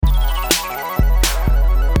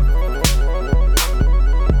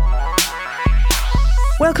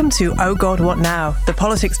to Oh God, What Now, the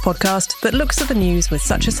politics podcast that looks at the news with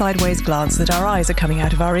such a sideways glance that our eyes are coming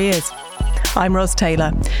out of our ears. I'm Ros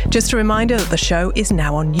Taylor. Just a reminder that the show is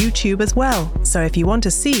now on YouTube as well. So if you want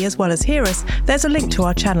to see as well as hear us, there's a link to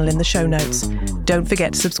our channel in the show notes. Don't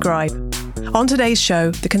forget to subscribe. On today's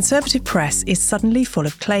show, the Conservative press is suddenly full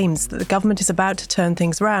of claims that the government is about to turn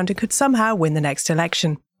things around and could somehow win the next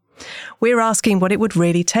election. We're asking what it would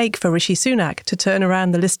really take for Rishi Sunak to turn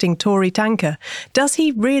around the listing Tory tanker. Does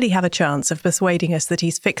he really have a chance of persuading us that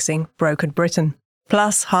he's fixing broken Britain?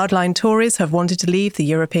 Plus, hardline Tories have wanted to leave the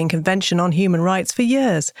European Convention on Human Rights for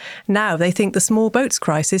years. Now they think the small boats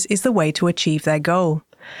crisis is the way to achieve their goal.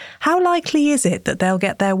 How likely is it that they'll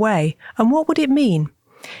get their way, and what would it mean?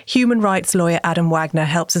 Human rights lawyer Adam Wagner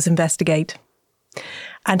helps us investigate.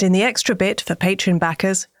 And in the extra bit for Patreon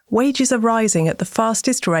backers, wages are rising at the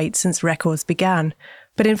fastest rate since records began,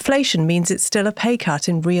 but inflation means it's still a pay cut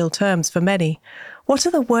in real terms for many. What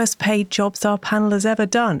are the worst paid jobs our panel has ever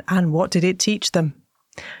done, and what did it teach them?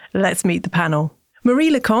 Let's meet the panel.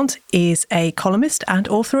 Marie Leconte is a columnist and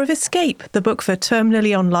author of Escape, the book for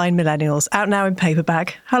terminally online millennials, out now in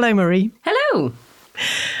paperback. Hello, Marie. Hello.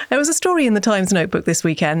 There was a story in the Times Notebook this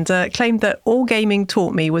weekend claimed that all gaming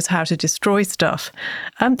taught me was how to destroy stuff.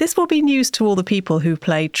 This will be news to all the people who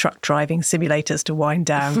play truck driving simulators to wind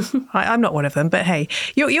down. I'm not one of them, but hey,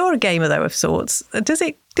 you're a gamer though of sorts. Does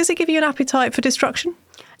it give you an appetite for destruction?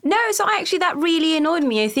 No, so actually that really annoyed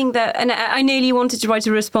me. I think that, and I nearly wanted to write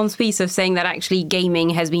a response piece of saying that actually gaming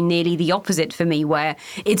has been nearly the opposite for me, where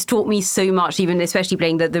it's taught me so much, even especially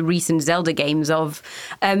playing the recent Zelda games of,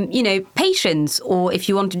 patience, or if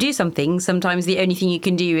you want to do something, sometimes the only thing you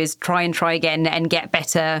can do is try again and get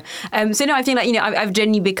better. So no, I think that, I've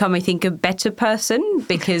genuinely become, I think, a better person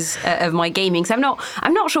because of my gaming. So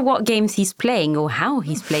I'm not sure what games he's playing or how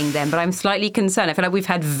he's playing them, but I'm slightly concerned. I feel like we've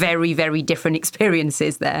had very, very different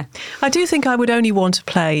experiences there. I do think I would only want to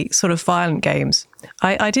play sort of violent games.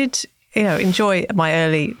 I did, enjoy my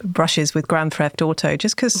early brushes with Grand Theft Auto,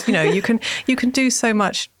 just because, you can do so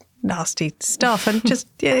much nasty stuff and just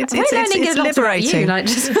it's liberating. It's liberating.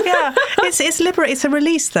 It's a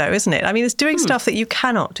release though, isn't it? I mean, it's doing stuff that you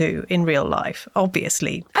cannot do in real life,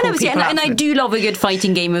 obviously. And I do love a good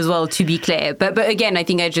fighting game as well, to be clear, but again, I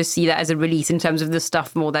think I just see that as a release in terms of the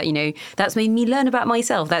stuff more that that's made me learn about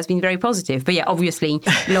myself. That's been very positive. But yeah, obviously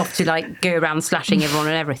love to go around slashing everyone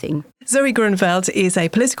and everything. Zoe Grunfeld is a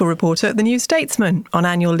political reporter at The New Statesman, on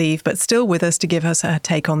annual leave, but still with us to give us her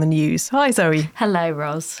take on the news. Hi, Zoe. Hello,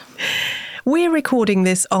 Ros. We're recording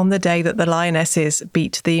this on the day that the Lionesses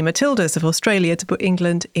beat the Matildas of Australia to put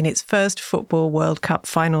England in its first Football World Cup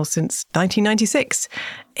final since 1996.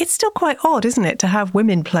 It's still quite odd, isn't it, to have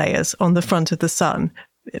women players on the front of the Sun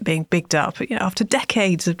being bigged up, after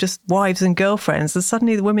decades of just wives and girlfriends, and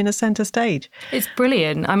suddenly the women are centre stage. It's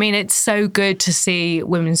brilliant. I mean, it's so good to see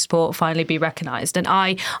women's sport finally be recognised. And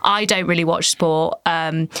I don't really watch sport,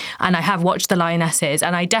 and I have watched the Lionesses,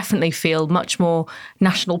 and I definitely feel much more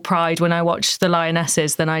national pride when I watch the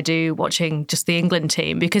Lionesses than I do watching just the England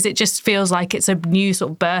team, because it just feels like it's a new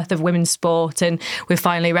sort of birth of women's sport, and we're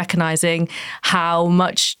finally recognising how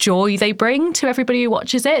much joy they bring to everybody who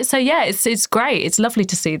watches it. So yeah, it's great. It's lovely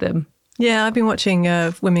to see them. Yeah, I've been watching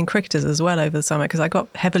women cricketers as well over the summer, because I got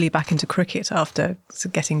heavily back into cricket after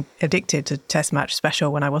getting addicted to Test Match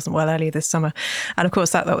Special when I wasn't well earlier this summer. And of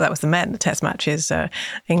course, that was the men, the Test matches,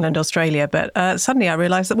 England, Australia. But suddenly I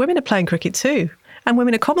realised that women are playing cricket too. And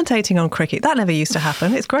women are commentating on cricket. That never used to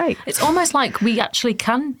happen. It's great. It's almost like we actually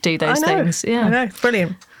can do those things. Yeah, I know. It's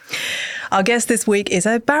brilliant. Our guest this week is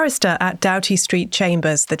a barrister at Doughty Street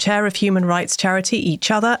Chambers, the chair of human rights charity Each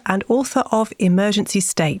Other, and author of Emergency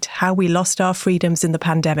State: How We Lost Our Freedoms in the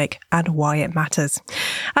Pandemic and Why It Matters.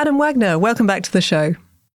 Adam Wagner, welcome back to the show.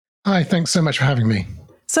 Hi, thanks so much for having me.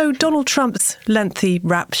 So Donald Trump's lengthy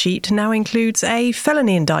rap sheet now includes a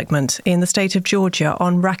felony indictment in the state of Georgia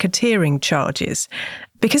on racketeering charges.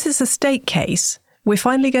 Because it's a state case, we're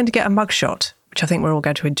finally going to get a mugshot, which I think we're all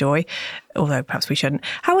going to enjoy, although perhaps we shouldn't.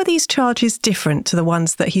 How are these charges different to the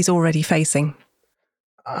ones that he's already facing?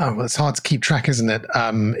 Well, it's hard to keep track, isn't it?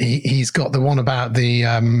 He's got the one about the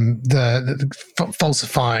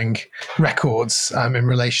falsifying records in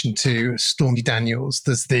relation to Stormy Daniels.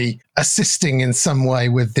 There's the assisting in some way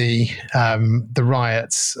with the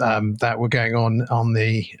riots that were going on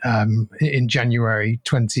in January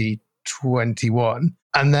 2021.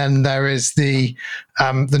 And then there is the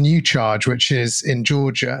new charge, which is in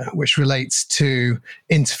Georgia, which relates to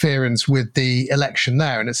interference with the election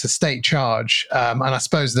there, and it's a state charge. And I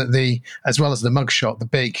suppose that as well as the mugshot,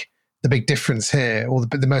 the big difference here, or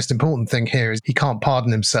the most important thing here, is he can't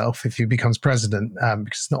pardon himself if he becomes president,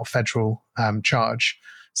 because it's not a federal charge.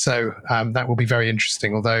 So that will be very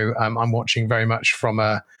interesting, although I'm watching very much from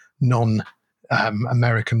a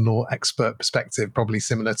non-American law expert perspective, probably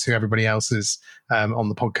similar to everybody else's on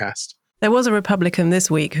the podcast. There was a Republican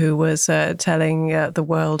this week who was telling the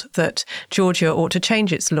world that Georgia ought to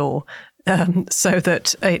change its law so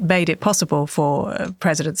that it made it possible for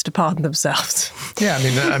presidents to pardon themselves. Yeah,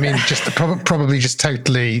 I mean, just probably just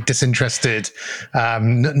totally disinterested.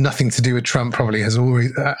 Nothing to do with Trump. Probably has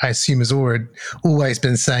always, I assume, has always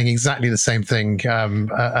been saying exactly the same thing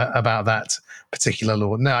about that particular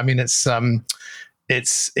law. No, I mean it's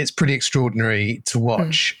pretty extraordinary to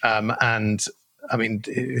watch, and I mean,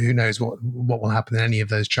 who knows what will happen in any of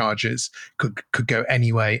those charges? Could go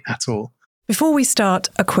any way at all. Before we start,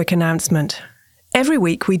 a quick announcement. Every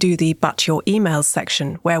week we do the But Your Emails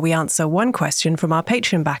section, where we answer one question from our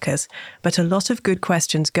Patreon backers, but a lot of good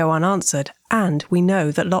questions go unanswered, and we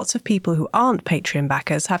know that lots of people who aren't Patreon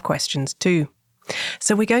backers have questions too.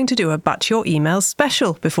 So we're going to do a But Your Emails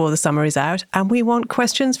special before the summer is out, and we want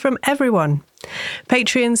questions from everyone.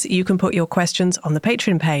 Patreons, you can put your questions on the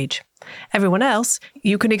Patreon page. Everyone else,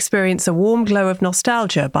 you can experience a warm glow of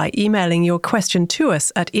nostalgia by emailing your question to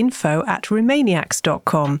us at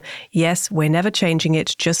info@remaniacs.com. Yes, we're never changing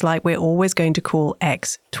it, just like we're always going to call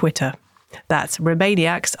X Twitter. That's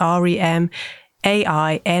Remaniacs,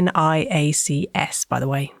 REMAINIACS, by the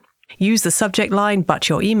way. Use the subject line, But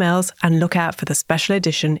Your Emails, and look out for the special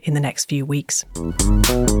edition in the next few weeks.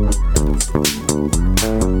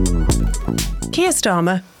 Keir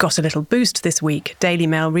Starmer got a little boost this week. Daily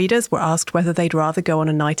Mail readers were asked whether they'd rather go on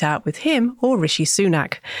a night out with him or Rishi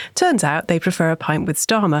Sunak. Turns out they prefer a pint with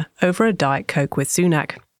Starmer over a Diet Coke with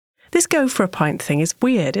Sunak. This go for a pint thing is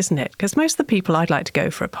weird, isn't it? Because most of the people I'd like to go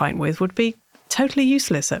for a pint with would be totally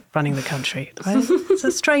useless at running the country. It's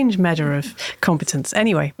a strange measure of competence.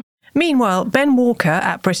 Anyway. Meanwhile, Ben Walker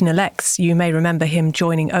at Britain Elects, you may remember him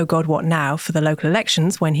joining Oh God What Now for the local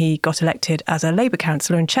elections when he got elected as a Labour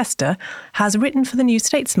councillor in Chester, has written for the New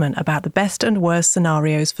Statesman about the best and worst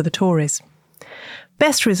scenarios for the Tories.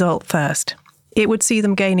 Best result first. It would see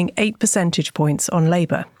them gaining 8 percentage points on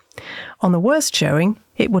Labour. On the worst showing,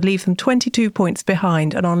 it would leave them 22 points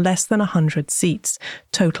behind and on less than 100 seats.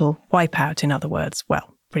 Total wipeout, in other words.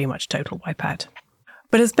 Well, pretty much total wipeout.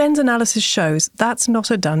 But as Ben's analysis shows, that's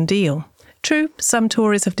not a done deal. True, some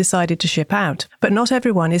Tories have decided to ship out, but not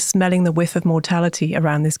everyone is smelling the whiff of mortality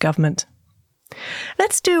around this government.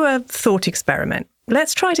 Let's do a thought experiment.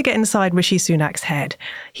 Let's try to get inside Rishi Sunak's head.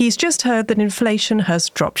 He's just heard that inflation has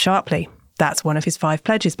dropped sharply. That's one of his 5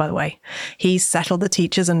 pledges, by the way. He's settled the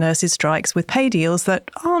teachers' and nurses' strikes with pay deals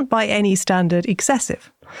that aren't by any standard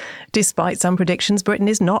excessive. Despite some predictions, Britain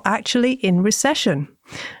is not actually in recession.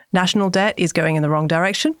 National debt is going in the wrong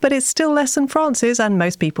direction, but it's still less than France's, and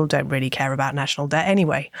most people don't really care about national debt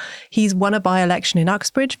anyway. He's won a by-election in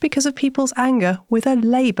Uxbridge because of people's anger with a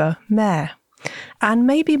Labour mayor. And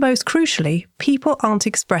maybe most crucially, people aren't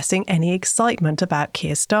expressing any excitement about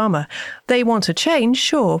Keir Starmer. They want a change,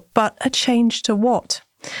 sure, but a change to what?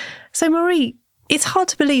 So Marie, it's hard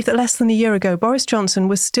to believe that less than a year ago, Boris Johnson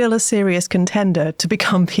was still a serious contender to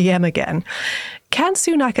become PM again. Can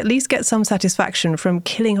Sunak at least get some satisfaction from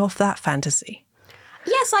killing off that fantasy?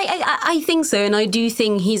 Yes, I think so. And I do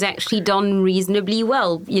think he's actually done reasonably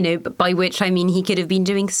well, by which I mean he could have been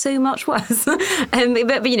doing so much worse. but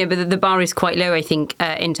the bar is quite low, I think,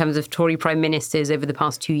 in terms of Tory prime ministers over the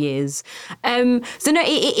past 2 years. So no,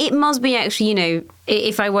 it must be actually,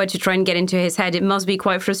 if I were to try and get into his head, it must be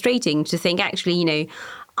quite frustrating to think actually,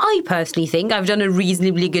 I personally think I've done a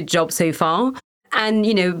reasonably good job so far. And,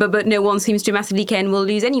 but no one seems to massively care and will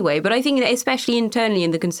lose anyway. But I think that especially internally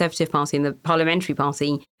in the Conservative Party and the Parliamentary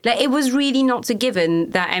Party, it was really not a given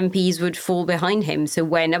that MPs would fall behind him. So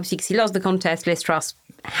when, obviously, because he lost the contest, Liz Truss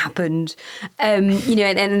happened, and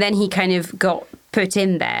then he kind of got put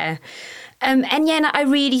in there. And I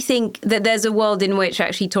really think that there's a world in which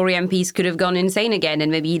actually Tory MPs could have gone insane again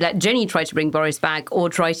and maybe let Jenny try to bring Boris back or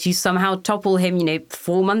try to somehow topple him,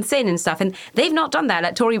 4 months in and stuff. And they've not done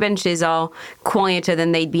that. Tory benches are quieter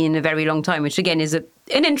than they'd been in a very long time, which again is an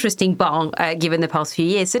interesting bar given the past few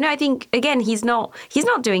years. So no, I think again he's not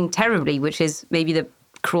doing terribly, which is maybe the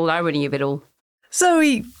cruel irony of it all.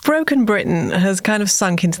 Zoe, Broken Britain has kind of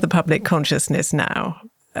sunk into the public consciousness now.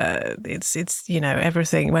 It's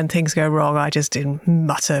everything. When things go wrong, I just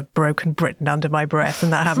mutter Broken Britain under my breath,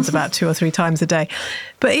 and that happens about 2 or 3 times a day.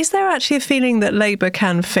 But is there actually a feeling that Labour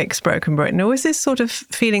can fix Broken Britain, or is this sort of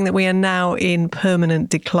feeling that we are now in permanent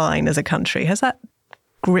decline as a country? Has that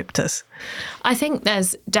gripped us? I think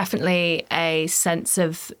there's definitely a sense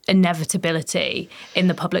of inevitability in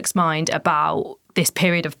the public's mind about this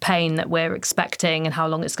period of pain that we're expecting and how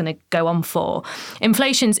long it's going to go on for.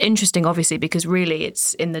 Inflation's interesting, obviously, because really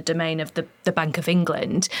it's in the domain of the Bank of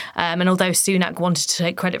England. And although Sunak wanted to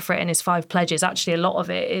take credit for it in his 5 pledges, actually a lot of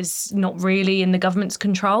it is not really in the government's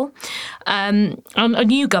control. A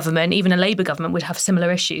new government, even a Labour government, would have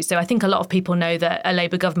similar issues. So I think a lot of people know that a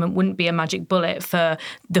Labour government wouldn't be a magic bullet for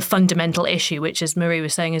the fundamental issue, which, as Marie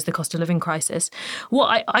was saying, is the cost of living crisis.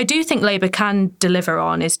 What I do think Labour can deliver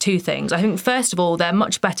on is 2 things. I think, first of all, they're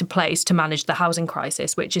much better placed to manage the housing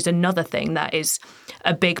crisis, which is another thing that is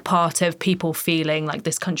a big part of people feeling like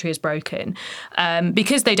this country is broken,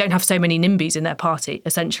 because they don't have so many NIMBYs in their party,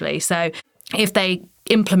 essentially. So if they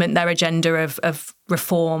implement their agenda of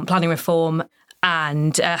reform, planning reform,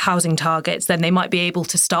 and housing targets, then they might be able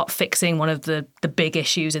to start fixing one of the big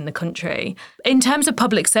issues in the country. In terms of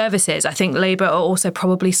public services, I think Labour are also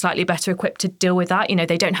probably slightly better equipped to deal with that. You know,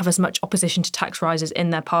 they don't have as much opposition to tax rises in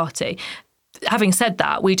their party. Having said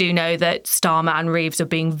that, we do know that Starmer and Reeves are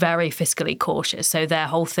being very fiscally cautious. So their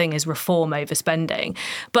whole thing is reform over spending.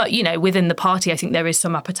 But, you know, within the party, I think there is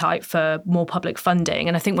some appetite for more public funding.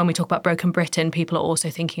 And I think when we talk about broken Britain, people are also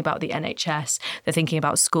thinking about the NHS. They're thinking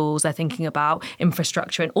about schools. They're thinking about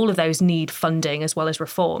infrastructure. And all of those need funding as well as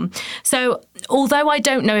reform. So although I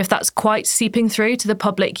don't know if that's quite seeping through to the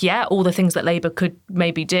public yet, all the things that Labour could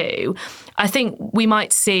maybe do, I think we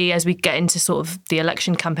might see as we get into sort of the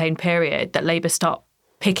election campaign period that Labour start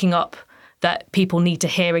picking up that people need to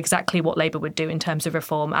hear exactly what Labour would do in terms of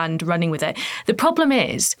reform and running with it. The problem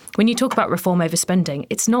is, when you talk about reform over spending,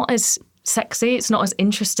 it's not as sexy, it's not as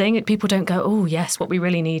interesting. People don't go, oh, yes, what we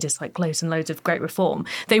really need is like loads and loads of great reform.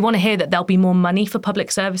 They want to hear that there'll be more money for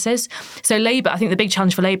public services. So Labour, I think the big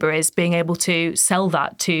challenge for Labour is being able to sell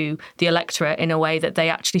that to the electorate in a way that they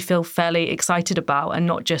actually feel fairly excited about, and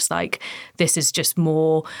not just like, this is just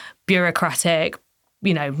more bureaucratic,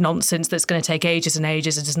 you know, nonsense that's going to take ages and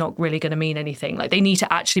ages and is not really going to mean anything. Like, they need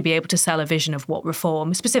to actually be able to sell a vision of what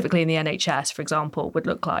reform, specifically in the NHS, for example, would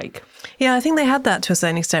look like. Yeah, I think they had that to a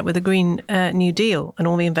certain extent with the Green New Deal and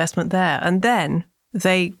all the investment there. And then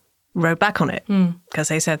they rode back on it because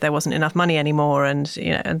they said there wasn't enough money anymore, and you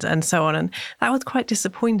know, and so on. And that was quite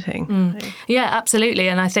disappointing. Yeah, absolutely.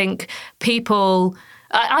 And I think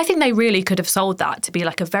I think they really could have sold that to be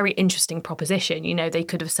like a very interesting proposition. You know, they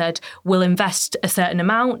could have said, we'll invest a certain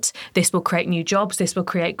amount. This will create new jobs. This will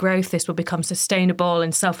create growth. This will become sustainable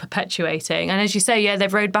and self-perpetuating. And as you say, yeah,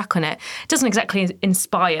 they've rode back on it. It doesn't exactly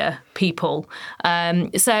inspire people. I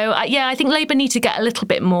think Labour need to get a little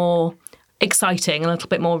bit more exciting, a little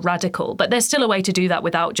bit more radical. But there's still a way to do that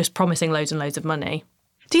without just promising loads and loads of money.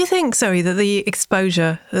 Do you think, Zoe, that the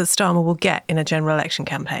exposure that Starmer will get in a general election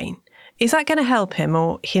campaign, is that going to help him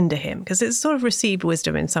or hinder him? Because it's sort of received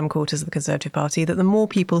wisdom in some quarters of the Conservative Party that the more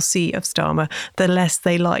people see of Starmer, the less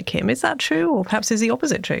they like him. Is that true? Or perhaps is the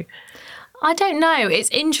opposite true? I don't know. It's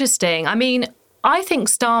interesting. I mean, I think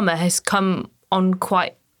Starmer has come on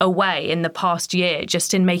quite a way in the past year,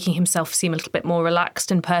 just in making himself seem a little bit more relaxed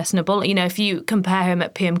and personable. You know, if you compare him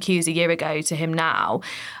at PMQs a year ago to him now,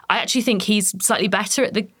 I actually think he's slightly better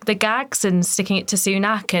at the gags and sticking it to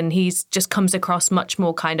Sunak, and he's just comes across much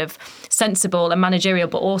more kind of sensible and managerial,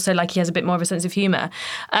 but also like he has a bit more of a sense of humour.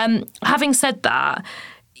 Having said that,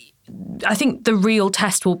 I think the real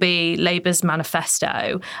test will be Labour's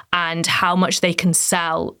manifesto and how much they can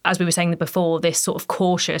sell, as we were saying before, this sort of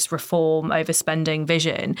cautious reform overspending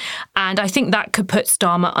vision. And I think that could put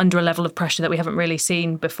Starmer under a level of pressure that we haven't really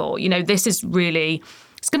seen before. You know, this is really...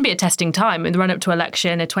 it's going to be a testing time in the run-up to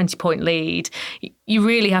election, a 20-point lead. You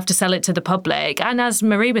really have to sell it to the public. And as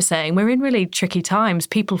Marie was saying, we're in really tricky times.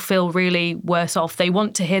 People feel really worse off. They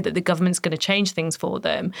want to hear that the government's going to change things for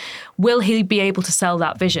them. Will he be able to sell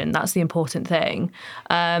that vision? That's the important thing.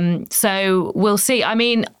 So we'll see. I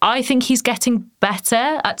mean, I think he's getting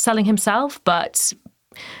better at selling himself, but...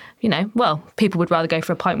 you know, well, people would rather go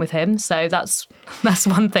for a pint with him. So that's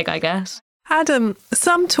one thing, I guess. Adam,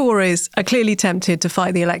 some Tories are clearly tempted to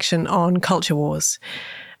fight the election on culture wars.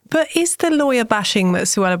 But is the lawyer bashing that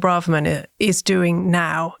Suella Braverman is doing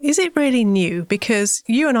now, is it really new? Because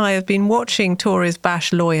you and I have been watching Tories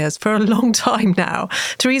bash lawyers for a long time now.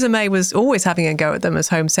 Theresa May was always having a go at them as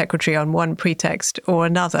Home Secretary on one pretext or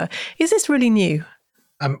another. Is this really new?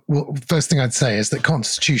 Well, first thing I'd say is that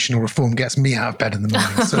constitutional reform gets me out of bed in the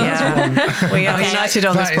morning. So yeah. We are united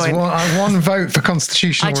on this point. That is one vote for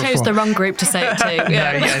constitutional reform. I chose the wrong group to say it to.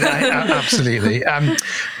 Yeah. Absolutely.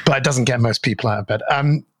 But it doesn't get most people out of bed.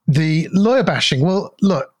 The lawyer bashing, well,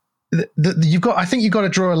 look, I think you've got to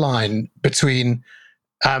draw a line between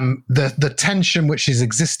the tension which has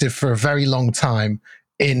existed for a very long time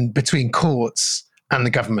between courts and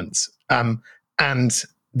the government. And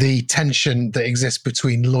the tension that exists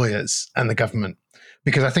between lawyers and the government,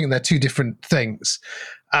 because I think they're two different things.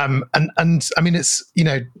 And I mean, it's,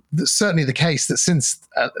 certainly the case that since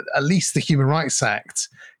at least the Human Rights Act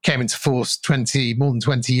came into force more than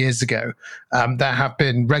 20 years ago, there have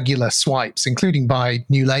been regular swipes, including by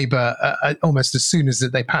New Labour, almost as soon as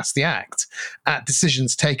they passed the act, at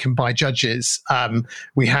decisions taken by judges.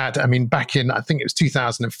 We had, back in, I think it was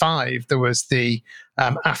 2005, there was the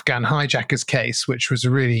Afghan hijackers case, which was a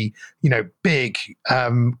really, big,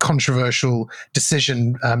 controversial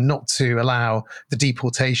decision not to allow the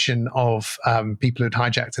deportation of people who'd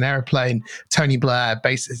hijacked an airplane. Tony Blair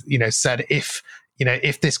basically, said, if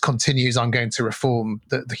this continues, I'm going to reform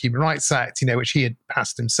the Human Rights Act, which he had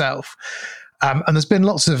passed himself. And there's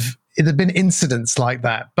been incidents like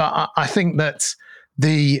that. But I think that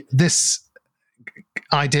this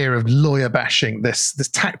idea of lawyer bashing, this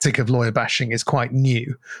tactic of lawyer bashing, is quite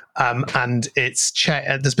new, and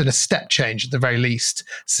there's been a step change at the very least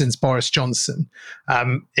since Boris Johnson.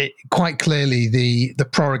 Quite clearly, the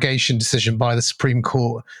prorogation decision by the Supreme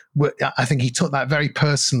Court, I think he took that very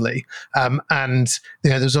personally, and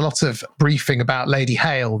there's a lot of briefing about Lady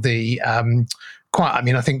Hale,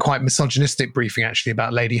 I think quite misogynistic briefing actually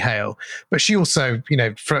about Lady Hale, but she also,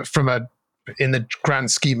 in the grand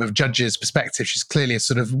scheme of judges' perspective, she's clearly a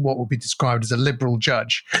sort of what would be described as a liberal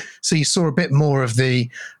judge. So you saw a bit more of there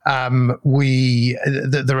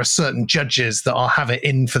are certain judges that have it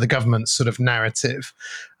in for the government sort of narrative.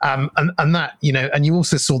 And that, and you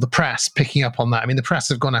also saw the press picking up on that. I mean, the press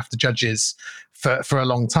have gone after judges for a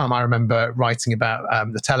long time. I remember writing about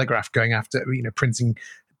the Telegraph going after, printing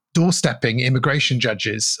doorstepping immigration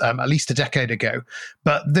judges at least a decade ago.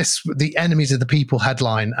 But the enemies of the people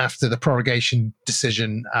headline after the prorogation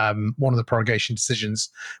decision, one of the prorogation decisions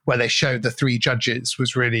where they showed the three judges,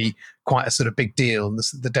 was really quite a sort of big deal in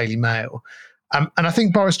the Daily Mail. And I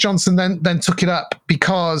think Boris Johnson then took it up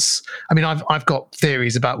because, I've got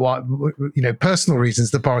theories about what, personal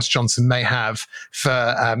reasons that Boris Johnson may have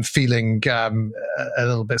for feeling a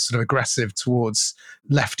little bit sort of aggressive towards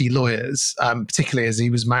lefty lawyers, particularly as he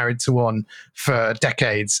was married to one for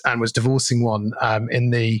decades and was divorcing one in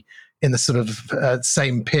the sort of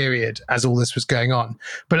same period as all this was going on.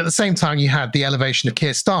 But at the same time, you had the elevation of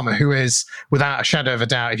Keir Starmer, who is, without a shadow of a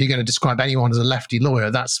doubt, if you're going to describe anyone as a lefty lawyer,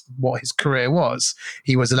 that's what his career was.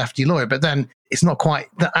 He was a lefty lawyer. But then it's not quite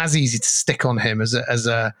as easy to stick on him as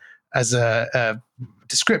a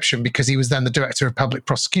description, because he was then the director of public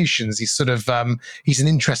prosecutions. He's an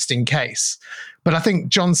interesting case. But I think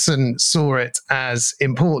Johnson saw it as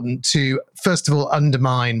important to, first of all,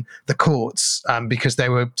 undermine the courts because they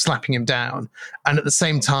were slapping him down. And at the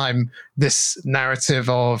same time, this narrative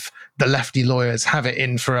of the lefty lawyers have it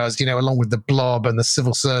in for us, along with the blob and the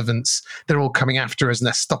civil servants, they're all coming after us and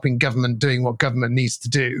they're stopping government doing what government needs to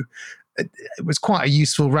do. It was quite a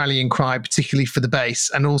useful rallying cry, particularly for the base,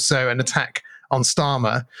 and also an attack on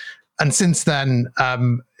Starmer. And since then,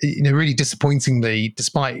 really disappointingly,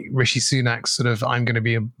 despite Rishi Sunak's sort of, I'm going to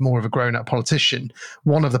be more of a grown-up politician,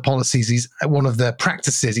 one of the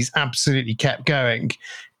practices he's absolutely kept going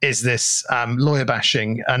is this lawyer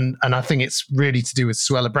bashing. And I think it's really to do with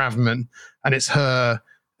Suella Braverman, and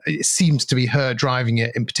it seems to be her driving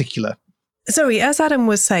it in particular. Zoe, as Adam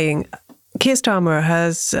was saying, Keir Starmer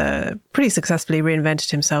has pretty successfully reinvented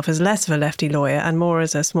himself as less of a lefty lawyer and more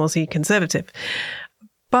as a small C conservative.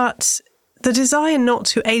 But the desire not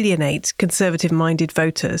to alienate conservative-minded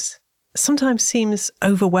voters sometimes seems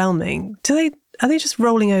overwhelming. Are they just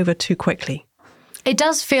rolling over too quickly? It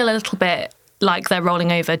does feel a little bit like they're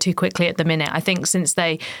rolling over too quickly at the minute. I think since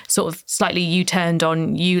they sort of slightly U-turned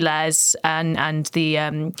on ULEZ and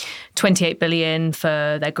the 28 billion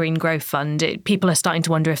for their Green Growth Fund, people are starting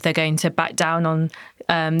to wonder if they're going to back down on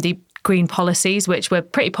the green policies, which were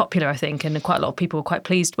pretty popular, I think, and quite a lot of people were quite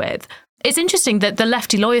pleased with. It's interesting that the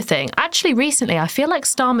lefty lawyer thing, actually recently, I feel like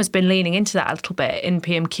Starmer's been leaning into that a little bit in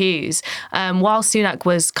PMQs. While Sunak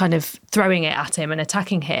was kind of throwing it at him and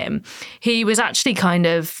attacking him, he was actually kind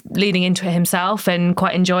of leaning into it himself and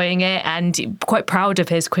quite enjoying it and quite proud of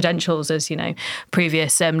his credentials as,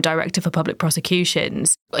 previous director for public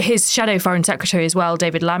prosecutions. His shadow foreign secretary as well,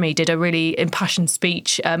 David Lammy, did a really impassioned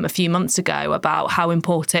speech a few months ago about how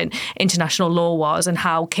important international law was and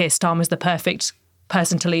how Keir Starmer's the perfect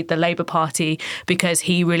person to lead the Labour Party because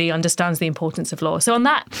he really understands the importance of law. So on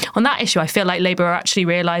that issue, I feel like Labour are actually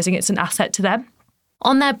realising it's an asset to them.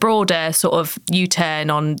 on their broader sort of U-turn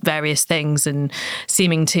on various things and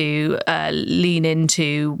seeming to lean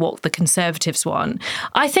into what the Conservatives want,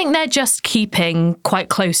 I think they're just keeping quite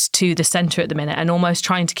close to the centre at the minute and almost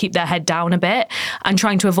trying to keep their head down a bit and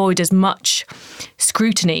trying to avoid as much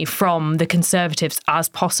scrutiny from the Conservatives as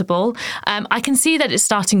possible. I can see that it's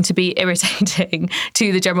starting to be irritating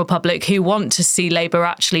to the general public who want to see Labour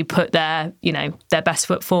actually put their best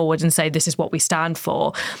foot forward and say this is what we stand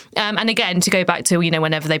for. And again, to go back to,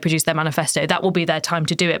 whenever they produce their manifesto, that will be their time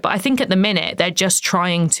to do it. But I think at the minute, they're just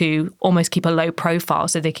trying to almost keep a low profile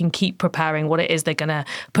so they can keep preparing what it is they're going to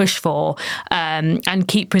push for and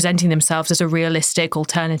keep presenting themselves as a realistic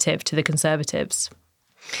alternative to the Conservatives.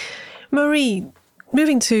 Marie,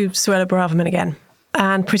 moving to Suella Braverman again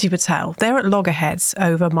and Priti Patel, they're at loggerheads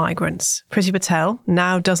over migrants. Priti Patel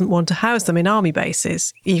now doesn't want to house them in army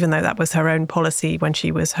bases, even though that was her own policy when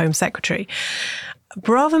she was Home Secretary.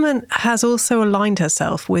 Braverman has also aligned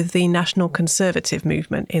herself with the National Conservative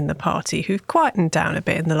movement in the party, who've quietened down a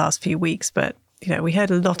bit in the last few weeks, but we heard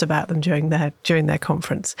a lot about them during their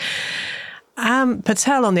conference.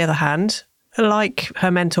 Patel, on the other hand, like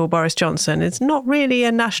her mentor Boris Johnson, is not really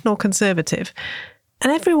a national conservative.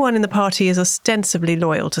 And everyone in the party is ostensibly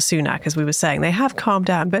loyal to Sunak, as we were saying. They have calmed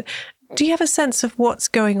down, but do you have a sense of what's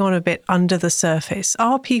going on a bit under the surface?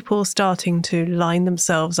 Are people starting to line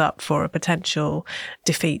themselves up for a potential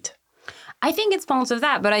defeat? I think it's part of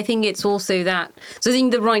that, but I think it's also that. So I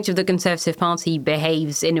think the right of the Conservative Party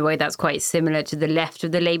behaves in a way that's quite similar to the left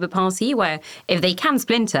of the Labour Party, where if they can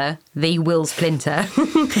splinter, they will splinter.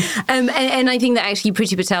 and I think that actually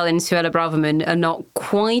Priti Patel and Suella Braverman are not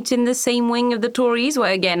quite in the same wing of the Tories,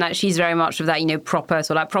 where again, that she's very much of that,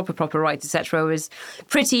 proper rights, etc. Whereas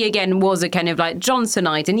Priti, again, was a kind of like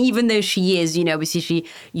Johnsonite. And even though she is, obviously she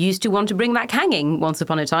used to want to bring back hanging once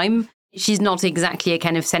upon a time. She's not exactly a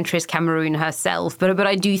kind of centrist Cameroon herself, but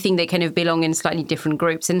I do think they kind of belong in slightly different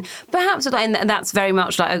groups. And perhaps that's very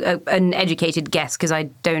much like an educated guess, because I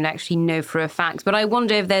don't actually know for a fact. But I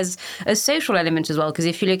wonder if there's a social element as well, because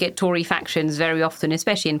if you look at Tory factions very often,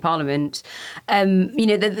 especially in Parliament, they're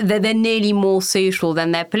nearly more social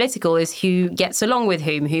than they're political, is who gets along with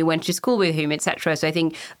whom, who went to school with whom, etc. So I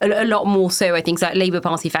think a lot more so, I think that Labour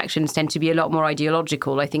Party factions tend to be a lot more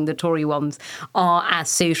ideological. I think the Tory ones are as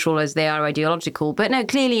social as they are ideological. But no,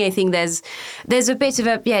 clearly I think there's a bit of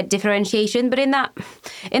a differentiation. But in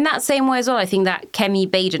that same way as well, I think that Kemi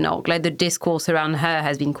Badenoch, like the discourse around her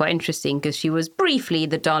has been quite interesting, because she was briefly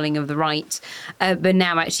the darling of the right. But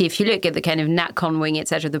now actually, if you look at the kind of Nat Conwing,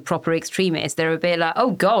 etc., the proper extremists, they're a bit like,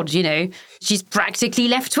 oh God, she's practically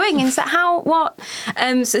left wing. And so what?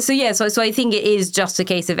 So I think it is just a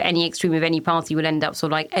case of any extreme of any party will end up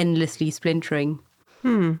sort of like endlessly splintering.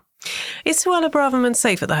 Is Suella Braverman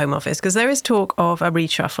safe at the Home Office? Because there is talk of a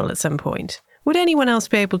reshuffle at some point. Would anyone else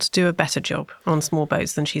be able to do a better job on small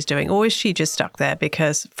boats than she's doing? Or is she just stuck there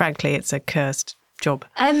because, frankly, it's a cursed job?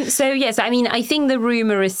 Yes, I mean, I think the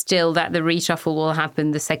rumour is still that the reshuffle will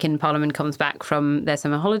happen the second Parliament comes back from their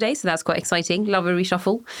summer holiday. So that's quite exciting. Love a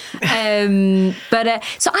reshuffle.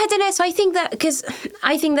 So I don't know. So I think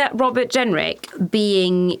that Robert Jenrick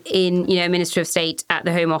being in, Minister of State at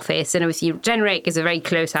the Home Office, and obviously Jenrick is a very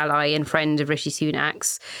close ally and friend of Rishi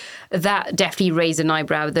Sunak's, that definitely raised an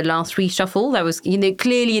eyebrow at the last reshuffle. That was,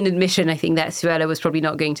 clearly an admission, I think, that Suella was probably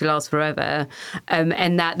not going to last forever.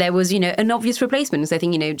 And that there was, an obvious replacement. So I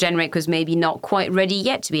think, Jenrick was maybe not quite ready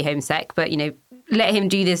yet to be Home Sec, but, let him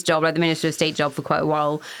do this job, like the Minister of State job, for quite a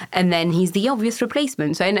while. And then he's the obvious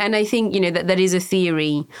replacement. So, and I think, that is a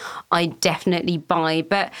theory I definitely buy.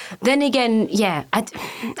 But then again,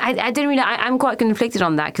 I don't really, I'm quite conflicted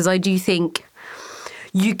on that, because I do think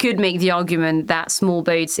you could make the argument that small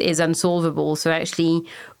boats is unsolvable. So actually,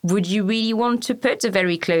 would you really want to put a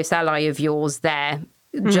very close ally of yours there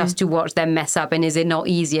just to watch them mess up? And is it not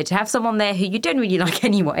easier to have someone there who you don't really like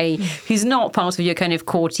anyway, who's not part of your kind of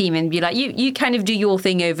core team, and be like, you kind of do your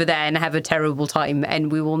thing over there and have a terrible time,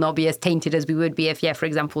 and we will not be as tainted as we would be if, for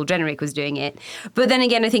example, Jenrick was doing it. But then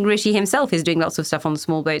again, I think Rishi himself is doing lots of stuff on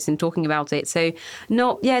small boats and talking about it. So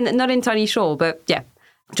not entirely sure, but yeah.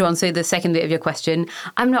 To answer the second bit of your question,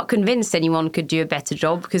 I'm not convinced anyone could do a better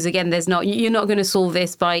job, because again, you're not going to solve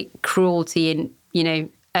this by cruelty and,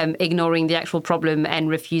 ignoring the actual problem and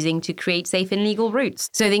refusing to create safe and legal routes.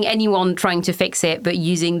 So I think anyone trying to fix it but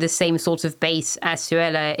using the same sort of base as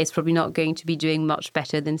Suella is probably not going to be doing much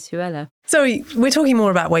better than Suella. So we're talking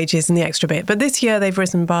more about wages and the extra bit, but this year they've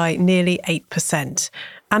risen by nearly 8%.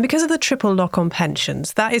 And because of the triple lock on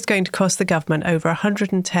pensions, that is going to cost the government over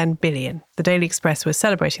 110 billion. The Daily Express was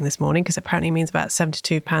celebrating this morning because it apparently means about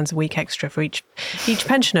 £72 a week extra for each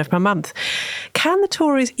pensioner per month. Can the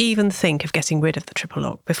Tories even think of getting rid of the triple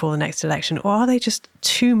lock before the next election, or are they just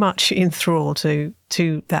too much in thrall to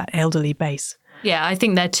that elderly base? Yeah, I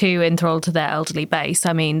think they're too enthralled to their elderly base.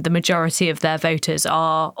 I mean, the majority of their voters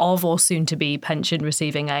are of or soon to be pension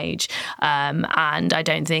receiving age. And I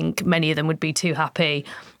don't think many of them would be too happy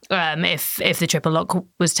if the triple lock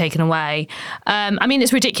was taken away. I mean,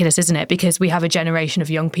 it's ridiculous, isn't it? Because we have a generation of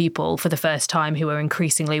young people for the first time who are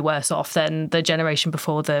increasingly worse off than the generation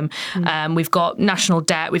before them. We've got national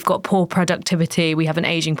debt, we've got poor productivity, we have an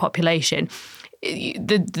ageing population.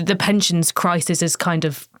 The pensions crisis is kind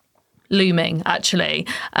of looming, actually.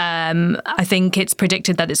 I think it's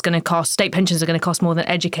predicted that state pensions are going to cost more than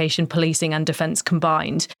education, policing and defence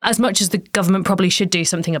combined. As much as the government probably should do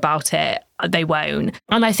something about it, they won't.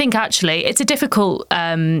 And I think actually it's a difficult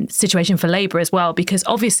situation for Labour as well, because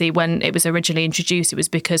obviously when it was originally introduced, it was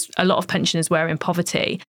because a lot of pensioners were in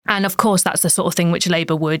poverty. And of course, that's the sort of thing which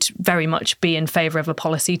Labour would very much be in favour of a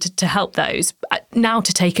policy to help those. Now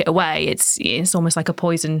to take it away, it's almost like a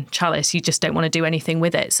poison chalice. You just don't want to do anything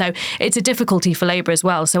with it. So it's a difficulty for Labour as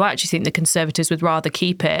well. So I actually think the Conservatives would rather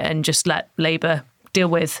keep it and just let Labour deal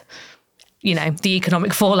with, the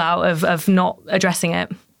economic fallout of not addressing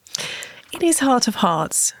it. In his heart of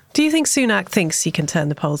hearts, do you think Sunak thinks he can turn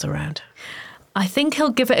the polls around? I think he'll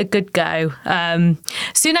give it a good go.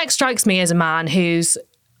 Sunak strikes me as a man who's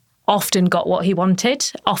often got what he wanted,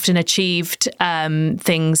 often achieved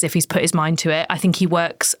things if he's put his mind to it. I think he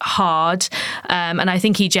works hard, and I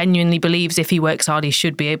think he genuinely believes if he works hard, he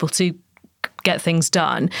should be able to get things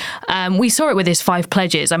done. We saw it with his 5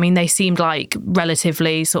 pledges. I mean, they seemed like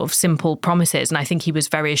relatively sort of simple promises, and I think he was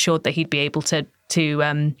very assured that he'd be able to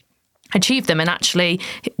achieve them. And actually,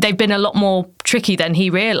 they've been a lot more tricky than he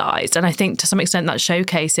realised. And I think to some extent that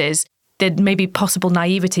showcases the maybe possible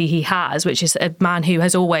naivety he has, which is a man who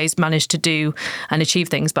has always managed to do and achieve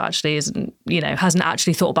things, but actually hasn't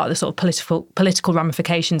actually thought about the sort of political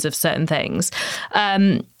ramifications of certain things.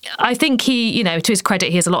 I think he, to his credit,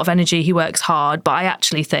 he has a lot of energy. He works hard, but I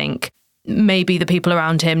actually think maybe the people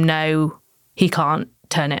around him know he can't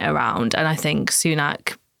turn it around. And I think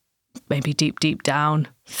Sunak, maybe deep down,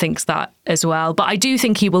 thinks that as well. But I do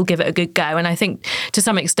think he will give it a good go. And I think to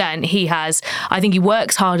some extent he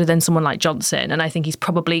works harder than someone like Johnson. And I think he's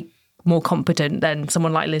probably more competent than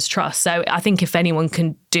someone like Liz Truss. So I think if anyone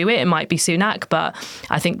can do it, it might be Sunak. But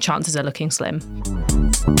I think chances are looking slim.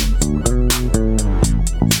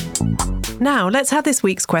 Now, let's have this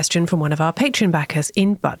week's question from one of our Patreon backers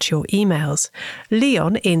in But Your Emails.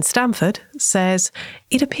 Leon in Stamford says,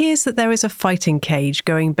 it appears that there is a fighting cage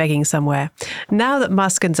going begging somewhere. Now that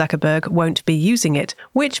Musk and Zuckerberg won't be using it,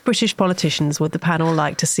 which British politicians would the panel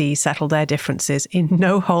like to see settle their differences in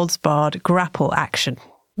no-holds-barred grapple action?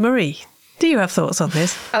 Marie, do you have thoughts on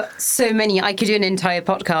this? So many. I could do an entire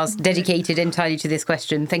podcast dedicated entirely to this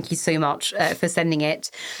question. Thank you so much for sending it.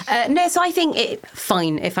 So I think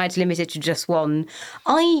fine if I had to limit it to just one.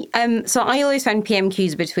 I always found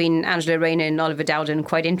PMQs between Angela Rayner and Oliver Dowden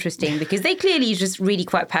quite interesting because they clearly just really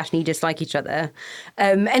quite passionately dislike each other.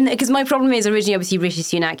 And because my problem is originally obviously Rishi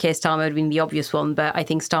Sunak, Keir Starmer would have been the obvious one, but I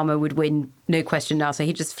think Starmer would win, no question now, so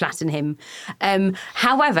he'd just flatten him.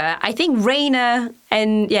 However, I think Rayner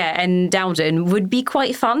and Dowden would be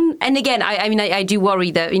quite fun. And again, I do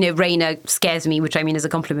worry that, Rayner scares me, which I mean as a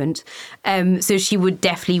compliment. So she would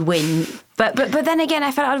definitely win. But then again,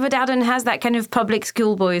 I felt Oliver Dowden has that kind of public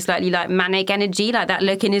schoolboy, slightly like manic energy, like that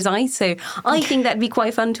look in his eyes. So I think that'd be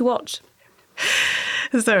quite fun to watch.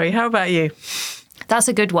 Zoe, how about you? That's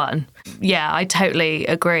a good one. Yeah, I totally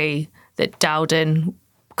agree that Dowden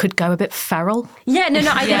could go a bit feral.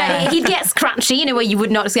 Yeah, he'd get scratchy, where you would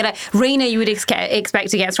not get Rayner, you would expect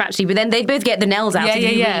to get scratchy, but then they'd both get the nails out.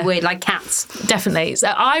 Really weird, like cats. Definitely. So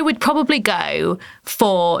I would probably go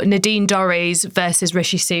for Nadine Dorries versus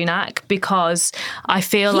Rishi Sunak because I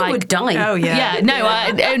feel he would die. Oh yeah. Yeah. No,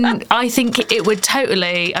 I think it would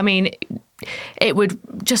totally. I mean, it would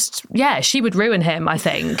just, she would ruin him, I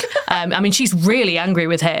think. She's really angry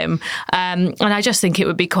with him. And I just think it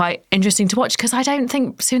would be quite interesting to watch because I don't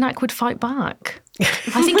think Sunak would fight back.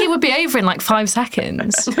 I think it would be over in like 5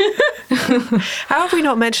 seconds. How have we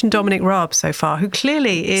not mentioned Dominic Raab so far, who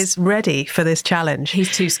clearly is ready for this challenge?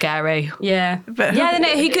 He's too scary. Yeah.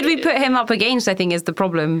 Who could we put him up against, I think, is the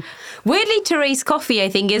problem. Weirdly, Therese Coffey, I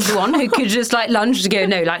think, is the one who could just lunge to go,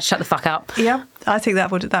 no, shut the fuck up. Yeah, I think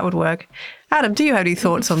that would work. Adam, do you have any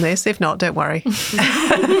thoughts on this? If not, don't worry. It's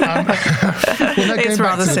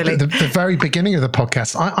rather silly. The very beginning of the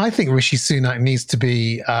podcast, I think Rishi Sunak needs to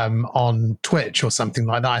be on Twitch or something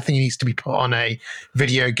like that. I think he needs to be put on a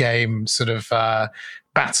video game sort of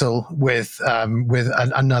battle with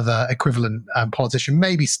another equivalent politician,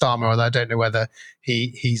 maybe Starmer, although I don't know whether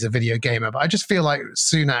he's a video gamer. But I just feel like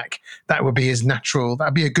Sunak, that would be his natural.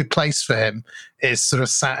 That'd be a good place for him. Is sort of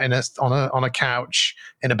sat on a couch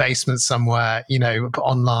in a basement somewhere,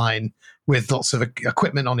 online with lots of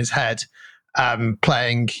equipment on his head,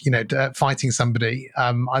 playing, fighting somebody.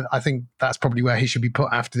 I think that's probably where he should be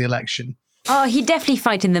put after the election. Oh, he'd definitely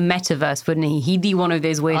fight in the metaverse, wouldn't he? He'd be one of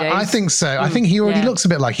those weirdos. I think so. I think he already looks a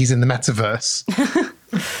bit like he's in the metaverse.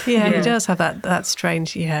 Yeah, he does have that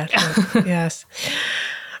strange, yes.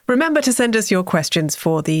 Remember to send us your questions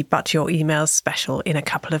for the But Your Emails special in a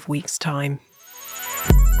couple of weeks' time.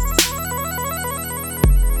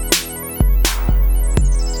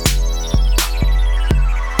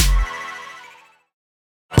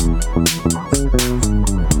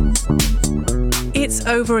 It's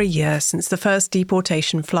over a year since the first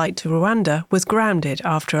deportation flight to Rwanda was grounded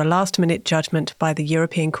after a last-minute judgment by the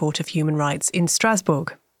European Court of Human Rights in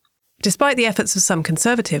Strasbourg. Despite the efforts of some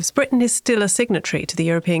Conservatives, Britain is still a signatory to the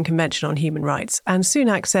European Convention on Human Rights, and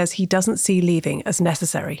Sunak says he doesn't see leaving as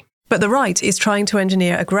necessary. But the right is trying to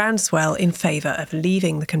engineer a groundswell in favour of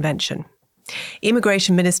leaving the convention.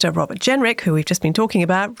 Immigration Minister Robert Jenrick, who we've just been talking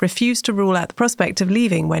about, refused to rule out the prospect of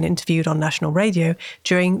leaving when interviewed on national radio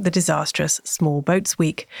during the disastrous Small Boats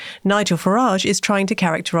Week. Nigel Farage is trying to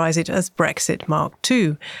characterise it as Brexit Mark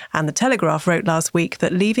II, and The Telegraph wrote last week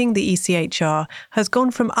that leaving the ECHR has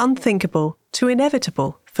gone from unthinkable to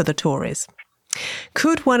inevitable for the Tories.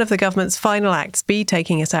 Could one of the government's final acts be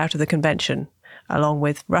taking us out of the convention, along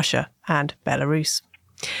with Russia and Belarus?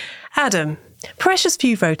 Adam, precious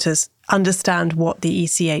few voters understand what the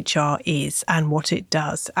ECHR is and what it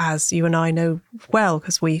does, as you and I know well,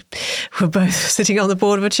 because we were both sitting on the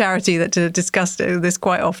board of a charity that discussed this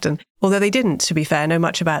quite often. Although they didn't, to be fair, know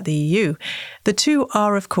much about the EU. The two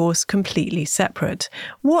are, of course, completely separate.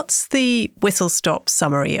 What's the whistle-stop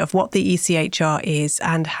summary of what the ECHR is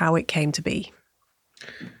and how it came to be?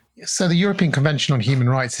 So the European Convention on Human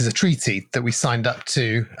Rights is a treaty that we signed up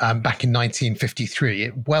to back in 1953.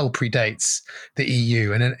 It well predates the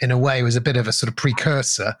EU and in a way was a bit of a sort of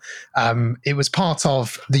precursor. It was part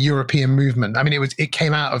of the European movement. I mean, it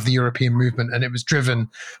came out of the European movement and it was driven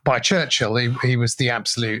by Churchill. He was the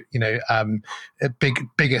absolute,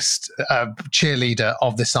 biggest cheerleader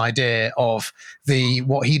of this idea of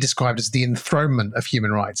what he described as the enthronement of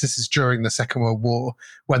human rights. This is during the Second World War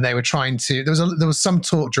when they were trying to. There was some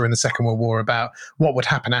talk during the Second World War about what would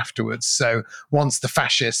happen afterwards. So once the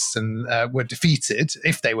fascists were defeated,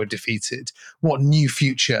 if they were defeated, what new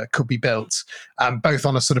future could be built, both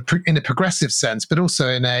on a sort of in a progressive sense, but also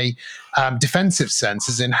in a defensive sense,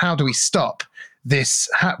 as in how do we stop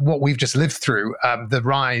what we've just lived through, the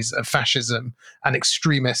rise of fascism and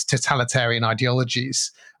extremist totalitarian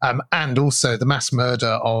ideologies, and also the mass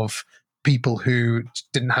murder of people who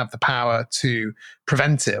didn't have the power to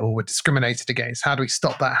prevent it or were discriminated against. How do we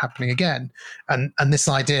stop that happening again? And this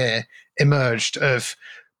idea emerged of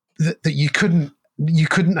that you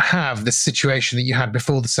couldn't have this situation that you had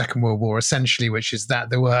before the Second World War, essentially, which is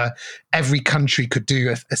that every country could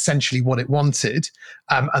do essentially what it wanted,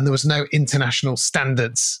 and there was no international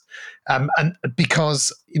standards. And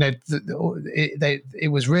because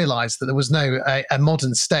it was realised that there was a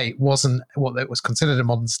modern state wasn't what was considered a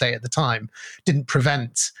modern state at the time, didn't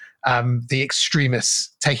prevent the extremists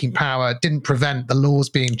taking power, didn't prevent the laws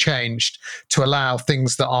being changed to allow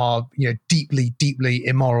things that are deeply, deeply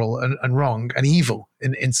immoral and wrong and evil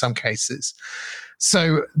in some cases.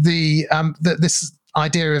 So this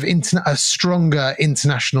idea of a stronger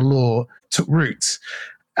international law took root.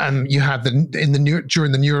 You had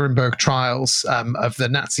during the Nuremberg trials of the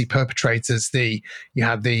Nazi perpetrators, you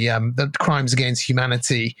had the crimes against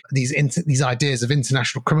humanity, these ideas of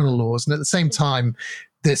international criminal laws, and at the same time,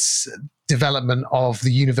 this development of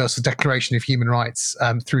the Universal Declaration of Human Rights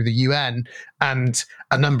through the UN and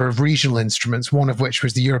a number of regional instruments, one of which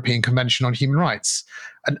was the European Convention on Human Rights.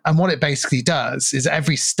 And what it basically does is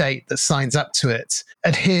every state that signs up to it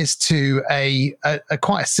adheres to a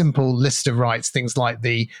quite a simple list of rights, things like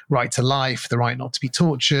the right to life, the right not to be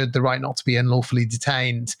tortured, the right not to be unlawfully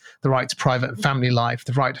detained, the right to private and family life,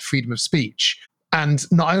 the right to freedom of speech. And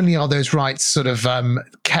not only are those rights sort of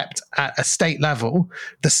kept at a state level,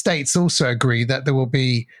 the states also agree that there will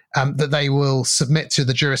be that they will submit to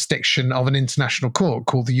the jurisdiction of an international court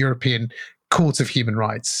called the European Court of Human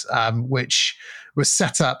Rights, which was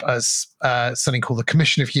set up as something called the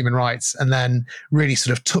Commission of Human Rights, and then really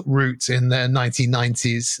sort of took root in the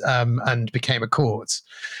 1990s and became a court.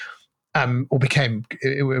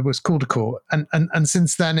 It was called a court, and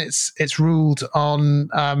since then it's ruled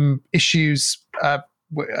on issues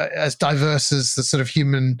as diverse as the sort of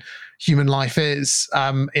human life is.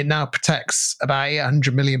 It now protects about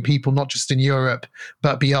 800 million people, not just in Europe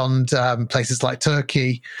but beyond, places like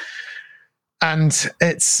Turkey, and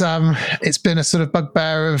it's been a sort of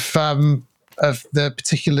bugbear of the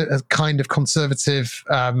particular kind of conservative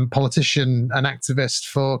politician and activist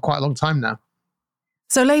for quite a long time now.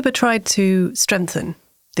 So Labour tried to strengthen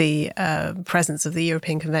the presence of the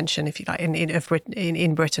European Convention, if you like,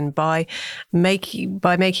 in Britain by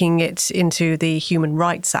making it into the Human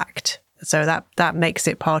Rights Act. So that makes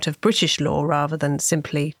it part of British law rather than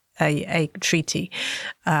simply a treaty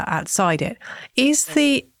outside it. Is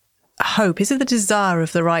it the desire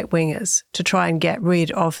of the right-wingers to try and get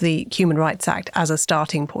rid of the Human Rights Act as a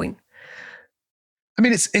starting point? I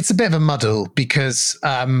mean, it's a bit of a muddle because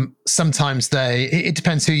sometimes it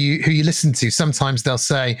depends who you listen to. Sometimes they'll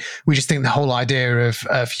say, we just think the whole idea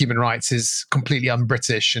of human rights is completely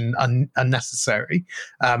un-British and unnecessary,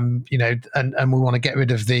 and we want to get rid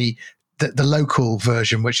of the local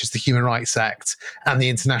version, which is the Human Rights Act, and the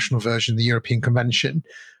international version, the European Convention.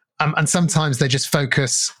 And sometimes they just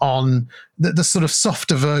focus on the sort of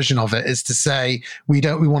softer version of it, is to say, we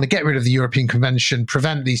want to get rid of the European Convention,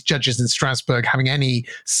 prevent these judges in Strasbourg having any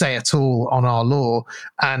say at all on our law,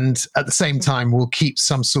 and at the same time we'll keep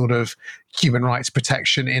some sort of human rights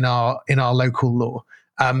protection in our local law.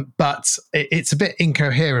 But it's a bit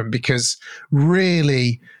incoherent, because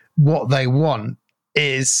really what they want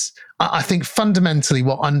is, I think fundamentally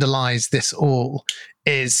what underlies this all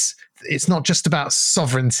is, it's not just about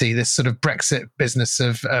sovereignty, this sort of Brexit business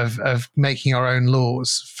of making our own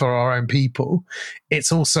laws for our own people.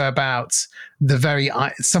 It's also about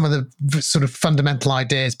some of the sort of fundamental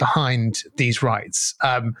ideas behind these rights,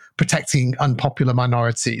 protecting unpopular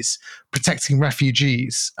minorities, protecting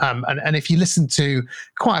refugees. And if you listen to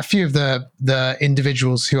quite a few of the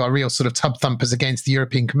individuals who are real sort of tub thumpers against the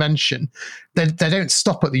European Convention, they don't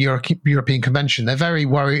stop at the European Convention. They're very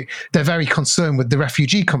worried. They're very concerned with the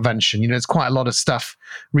Refugee Convention. There's quite a lot of stuff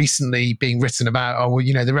recently being written about,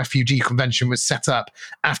 the Refugee Convention was set up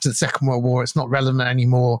after the Second World War. It's not relevant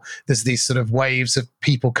anymore. There's these sort of waves of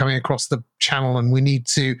people coming across the channel, and we need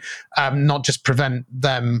to not just prevent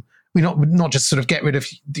them. We not just sort of get rid of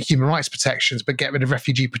the human rights protections, but get rid of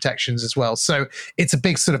refugee protections as well. So it's a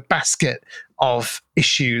big sort of basket of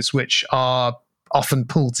issues which are often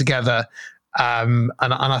pulled together, and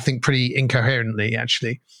I think pretty incoherently,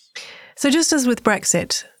 actually. So just as with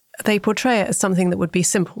Brexit, they portray it as something that would be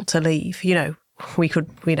simple to leave. We could,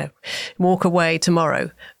 walk away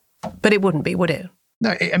tomorrow, but it wouldn't be, would it?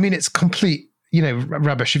 No, I mean, it's complete,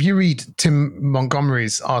 rubbish. If you read Tim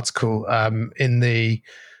Montgomery's article in I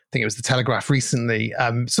think it was the Telegraph recently,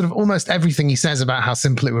 sort of almost everything he says about how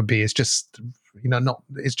simple it would be is just,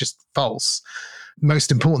 it's just false.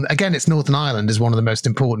 Most important, again, it's Northern Ireland is one of the most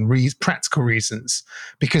important practical reasons,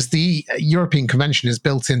 because the European Convention is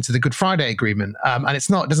built into the Good Friday Agreement, and it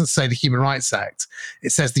doesn't say the Human Rights Act.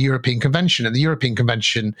 It says the European Convention, and the European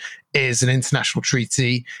Convention is an international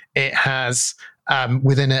treaty. It has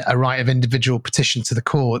within it a right of individual petition to the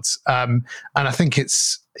courts, and I think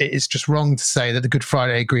it's just wrong to say that the Good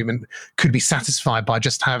Friday Agreement could be satisfied by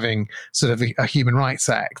just having sort of a Human Rights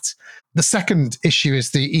Act. The second issue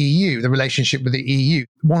is the EU, the relationship with the EU.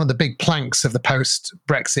 One of the big planks of the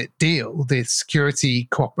post-Brexit deal, the security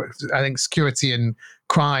and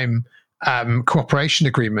crime cooperation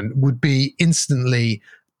agreement, would instantly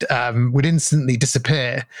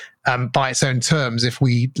disappear by its own terms if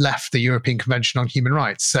we left the European Convention on Human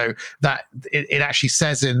Rights. So that it actually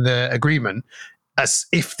says in the agreement, as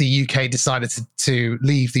if the UK decided to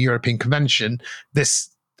leave the European Convention, this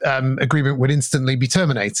agreement would instantly be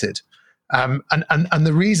terminated. And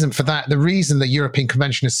the reason for that, the reason the European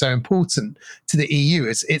Convention is so important to the EU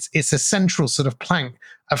is it's a central sort of plank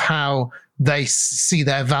of how they see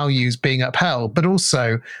their values being upheld. But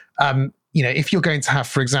also, if you're going to have,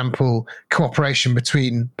 for example, cooperation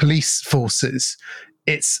between police forces,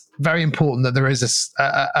 it's very important that there is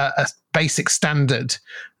a basic standard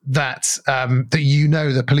that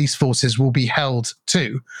the police forces will be held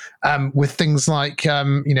to, with things like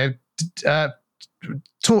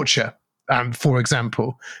torture. For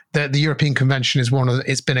example, the European Convention is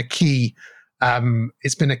it's been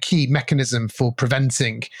a key mechanism for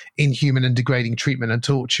preventing inhuman and degrading treatment and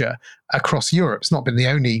torture across Europe. It's not been the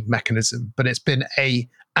only mechanism, but it's been a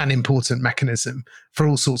an important mechanism for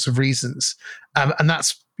all sorts of reasons. And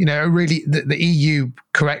that's, really the EU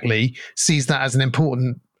correctly sees that as an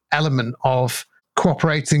important element of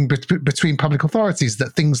cooperating between public authorities,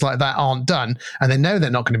 that things like that aren't done, and they know they're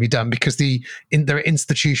not going to be done because there are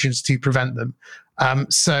institutions to prevent them.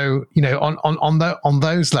 So on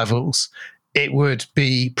those levels, it would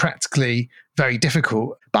be practically very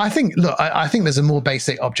difficult. But I think there's a more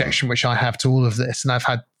basic objection which I have to all of this, and I've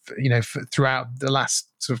had throughout the last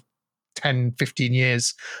sort of 10, 15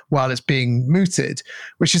 years while it's being mooted,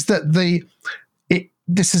 which is that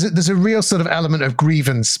there's a real sort of element of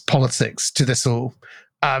grievance politics to this all.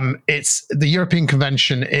 It's the European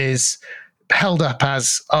Convention is held up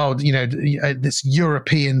as this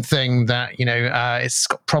European thing that it's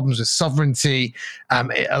got problems with sovereignty.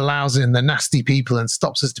 It allows in the nasty people and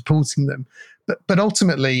stops us deporting them. But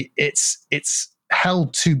ultimately, it's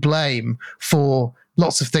held to blame for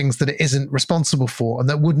lots of things that it isn't responsible for, and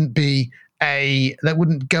that wouldn't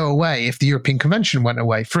go away if the European Convention went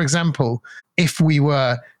away. For example, if we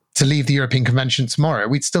were to leave the European Convention tomorrow,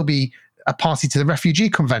 we'd still be a party to the Refugee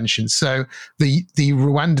Convention. So the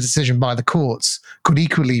Rwanda decision by the courts could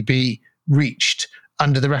equally be reached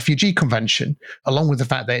under the Refugee Convention, along with the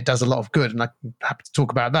fact that it does a lot of good, and I'm happy to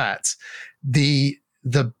talk about that. The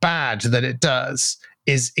bad that it does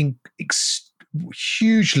is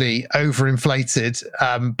hugely overinflated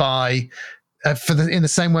in the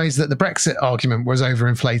same ways that the Brexit argument was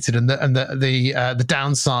overinflated, and the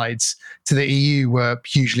downsides to the EU were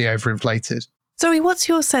hugely overinflated. Zoe, what's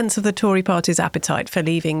your sense of the Tory party's appetite for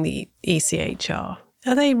leaving the ECHR?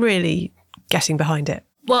 Are they really getting behind it?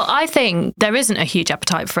 Well, I think there isn't a huge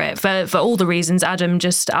appetite for it for all the reasons Adam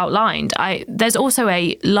just outlined. There's also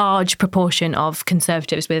a large proportion of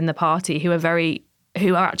Conservatives within the party who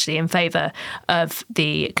are actually in favour of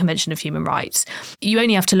the Convention of Human Rights. You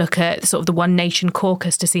only have to look at sort of the One Nation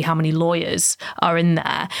caucus to see how many lawyers are in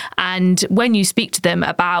there. And when you speak to them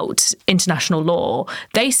about international law,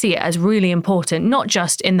 they see it as really important, not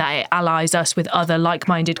just in that it allies us with other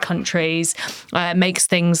like-minded countries, makes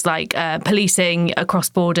things like policing across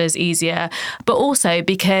borders easier, but also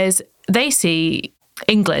because they see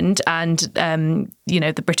England and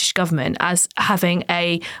the British government as having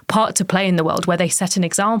a part to play in the world where they set an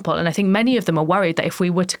example. And I think many of them are worried that if we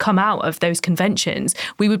were to come out of those conventions,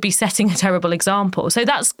 we would be setting a terrible example. So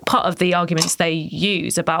that's part of the arguments they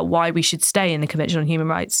use about why we should stay in the Convention on Human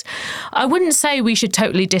Rights. I wouldn't say we should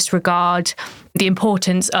totally disregard the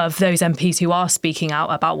importance of those MPs who are speaking out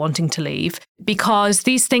about wanting to leave, because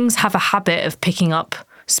these things have a habit of picking up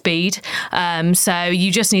speed. So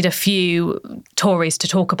you just need a few Tories to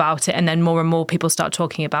talk about it, and then more and more people start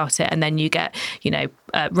talking about it, and then you get,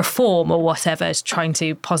 Reform or whatever is trying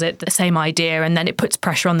to posit the same idea, and then it puts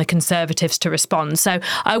pressure on the Conservatives to respond. So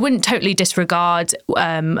I wouldn't totally disregard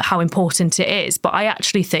how important it is, but I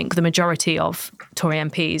actually think the majority of Tory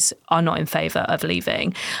MPs are not in favour of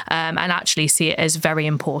leaving, and actually see it as very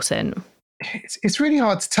important. It's really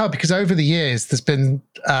hard to tell, because over the years there's been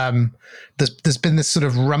this sort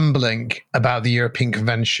of rumbling about the European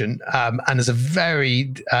Convention, and there's a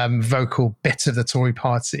very vocal bit of the Tory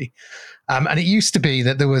party, and it used to be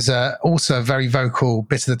that there was also a very vocal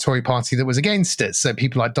bit of the Tory party that was against it. So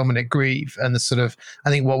people like Dominic Grieve and the sort of, I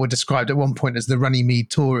think what were described at one point as the Runnymede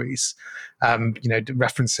Tories,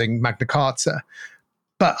 referencing Magna Carta.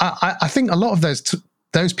 But I think a lot of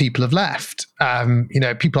those people have left.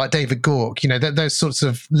 People like David Gork, those sorts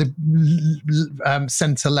of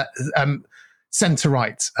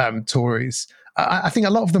centre-right Tories. I think a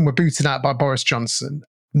lot of them were booted out by Boris Johnson.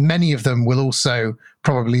 Many of them will also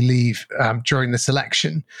probably leave during this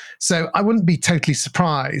election. So I wouldn't be totally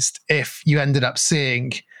surprised if you ended up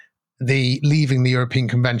seeing leaving the European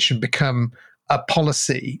Convention become a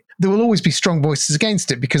policy. There will always be strong voices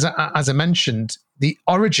against it, because, as I mentioned, the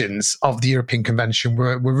origins of the European Convention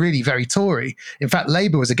were really very Tory. In fact,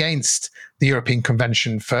 Labour was against the European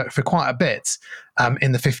Convention for quite a bit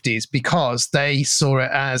in the 50s, because they saw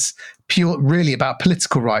it as really about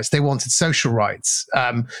political rights. They wanted social rights.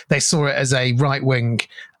 They saw it as a right-wing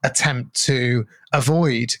attempt to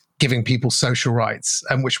avoid giving people social rights,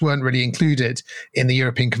 which weren't really included in the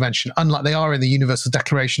European Convention, unlike they are in the Universal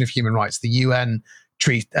Declaration of Human Rights, the UN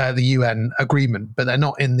agreement, but they're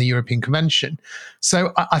not in the European Convention.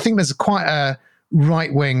 So I think there's quite a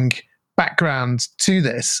right-wing background to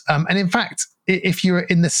this. And in fact, if you're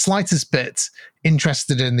in the slightest bit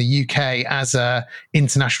interested in the UK as a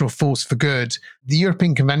international force for good, the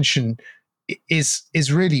European Convention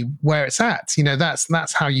is really where it's at.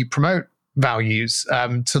 That's how you promote values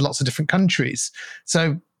to lots of different countries.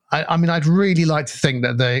 So, I'd really like to think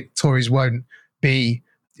that the Tories won't be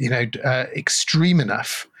extreme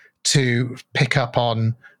enough to pick up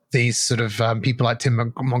on these sort of people like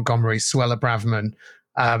Tim Montgomery, Suella Braverman,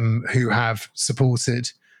 who have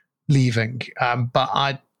supported leaving. But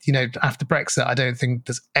after Brexit, I don't think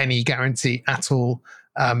there's any guarantee at all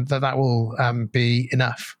that will be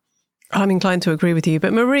enough. I'm inclined to agree with you.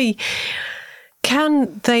 But Marie,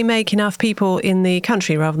 can they make enough people in the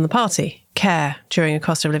country rather than the party care during a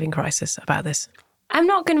cost of living crisis about this? I'm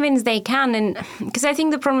not convinced they can, and because I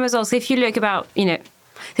think the problem is also if you look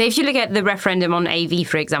at the referendum on AV,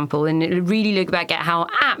 for example, and really look back at how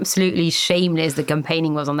absolutely shameless the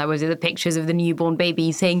campaigning was on that, was the pictures of the newborn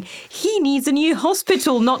baby saying he needs a new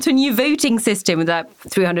hospital, not a new voting system, with that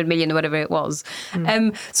 300 million or whatever it was.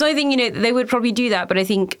 So I think, they would probably do that, but I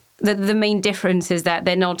think the main difference is that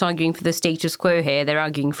they're not arguing for the status quo here. They're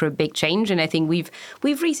arguing for a big change. And I think we've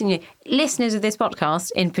recently, listeners of this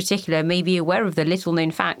podcast in particular, may be aware of the little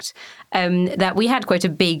known fact that we had quite a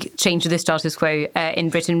big change to the status quo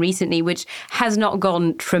in Britain recently, which has not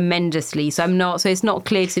gone tremendously. So it's not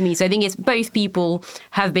clear to me. So I think it's both people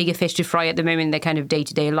have bigger fish to fry at the moment in their kind of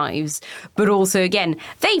day-to-day lives. But also, again,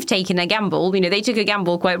 they've taken a gamble. They took a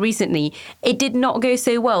gamble quite recently. It did not go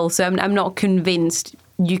so well. So I'm not convinced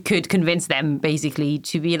you could convince them basically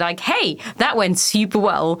to be like, hey, that went super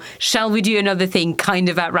well. Shall we do another thing kind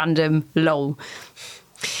of at random? Lol.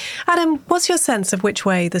 Adam, what's your sense of which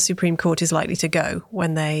way the Supreme Court is likely to go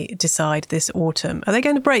when they decide this autumn? Are they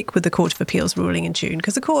going to break with the Court of Appeal's ruling in June?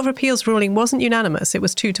 Because the Court of Appeal's ruling wasn't unanimous. It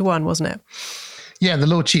was 2-1, wasn't it? Yeah, the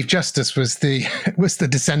Lord Chief Justice was the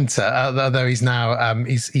dissenter, although he's now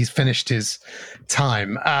he's finished his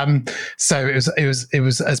time. So it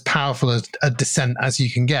was as powerful a dissent as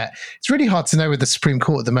you can get. It's really hard to know with the Supreme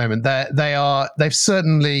Court at the moment. They've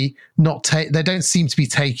certainly not they don't seem to be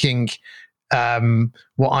taking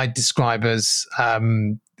what I describe as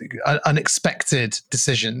unexpected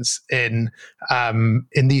decisions in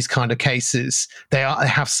these kind of cases. They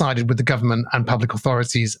have sided with the government and public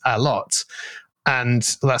authorities a lot.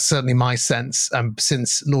 And that's certainly my sense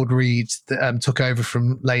since Lord Reid took over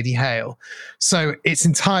from Lady Hale. So it's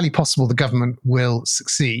entirely possible the government will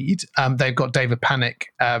succeed. They've got David Pannick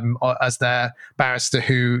as their barrister,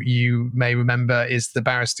 who you may remember is the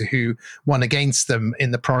barrister who won against them in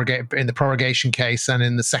the prorogation case and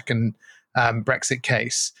in the second Brexit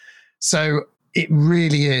case. So it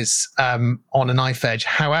really is on a knife edge.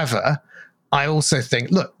 However, I also think,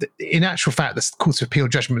 look, in actual fact, the Court of Appeal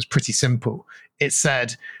judgment was pretty simple. It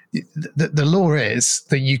said the law is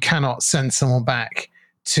that you cannot send someone back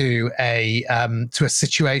to a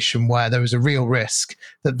situation where there is a real risk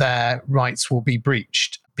that their rights will be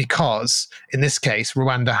breached, because in this case,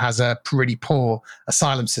 Rwanda has a pretty poor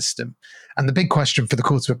asylum system. And the big question for the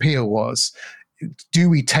Court of Appeal was, do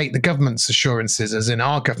we take the government's assurances, as in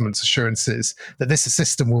our government's assurances, that this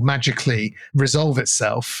system will magically resolve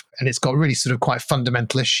itself, and it's got really sort of quite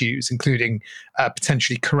fundamental issues, including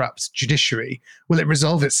potentially corrupt judiciary? Will it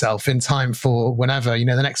resolve itself in time for whenever, the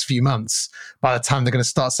next few months, by the time they're going to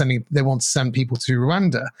start they want to send people to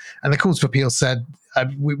Rwanda? And the Court of Appeal said,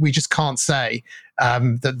 we just can't say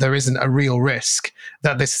that there isn't a real risk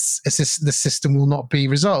that the system will not be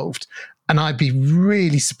resolved. And I'd be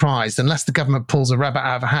really surprised, unless the government pulls a rabbit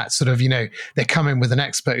out of a hat, they come in with an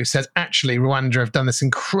expert who says, actually, Rwanda have done this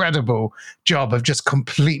incredible job of just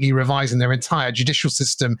completely revising their entire judicial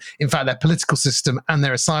system. In fact, their political system and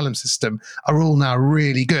their asylum system are all now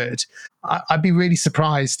really good. I'd be really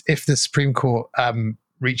surprised if the Supreme Court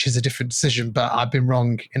reaches a different decision, but I've been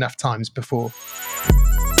wrong enough times before.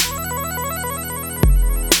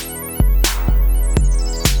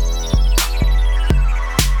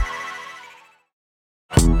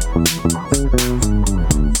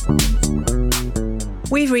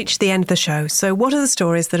 We've reached the end of the show, so what are the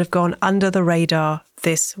stories that have gone under the radar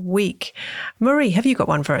this week? Marie, have you got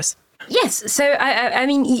one for us? Yes, so I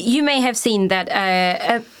mean, you may have seen that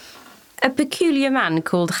a peculiar man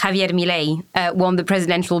called Javier Milei won the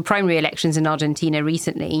presidential primary elections in Argentina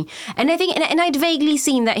recently. And I think, and I'd vaguely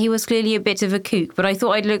seen that he was clearly a bit of a kook, but I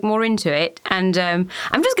thought I'd look more into it. And I'm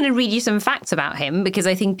just going to read you some facts about him, because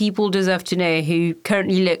I think people deserve to know who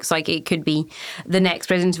currently looks like it could be the next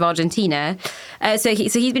president of Argentina. So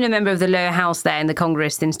he's been a member of the lower house there in the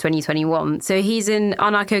Congress since 2021. So he's an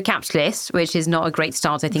anarcho-capitalist, which is not a great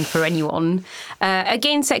start, I think, for anyone.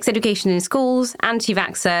 Against sex education in schools,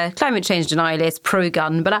 anti-vaxxer, climate change denialist,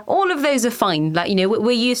 pro-gun, but all of those are fine.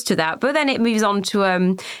 We're used to that. But then it moves on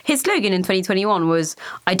to his slogan in 2021 was,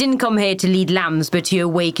 "I didn't come here to lead lambs, but to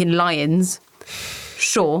awaken lions."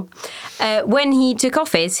 Sure. When he took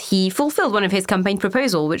office, he fulfilled one of his campaign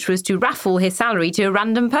proposals, which was to raffle his salary to a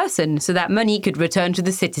random person so that money could return to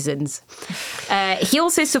the citizens. He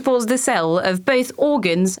also supports the sale of both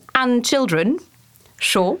organs and children.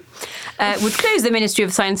 Sure. Would close the Ministry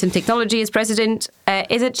of Science and Technology as president,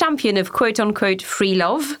 is a champion of quote-unquote free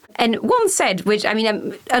love, and once said, which, I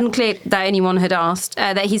mean, unclear that anyone had asked,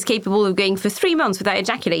 that he's capable of going for 3 months without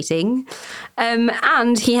ejaculating,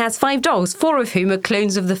 and he has 5 dogs, 4 of whom are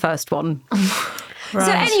clones of the first one. Right.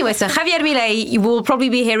 So anyway, so Javier Milei, you will probably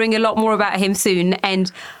be hearing a lot more about him soon,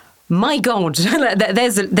 and my God,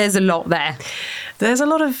 there's a lot there. There's a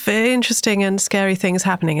lot of interesting and scary things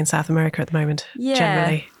happening in South America at the moment,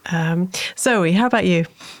 generally. Zoe, how about you?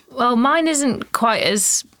 Well, mine isn't quite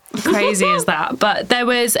as crazy as that, but there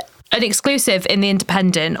was an exclusive in The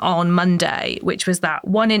Independent on Monday, which was that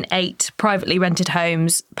 1 in 8 privately rented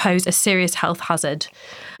homes pose a serious health hazard.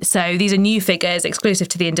 So these are new figures exclusive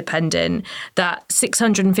to The Independent, that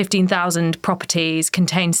 615,000 properties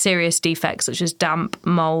contain serious defects such as damp,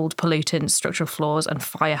 mould, pollutants, structural flaws and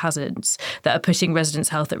fire hazards that are putting residents'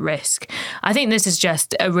 health at risk. I think this is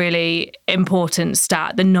just a really important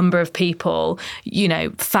stat. The number of people,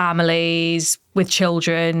 families with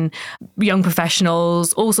children, young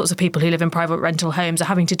professionals, all sorts of people who live in private rental homes are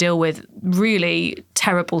having to deal with really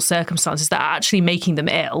terrible circumstances that are actually making them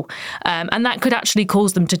ill. And that could actually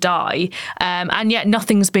cause them to die. And yet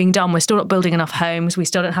nothing's being done. We're still not building enough homes. We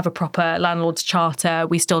still don't have a proper landlord's charter.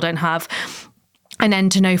 We still don't have an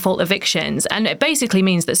end to no-fault evictions. And it basically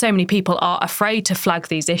means that so many people are afraid to flag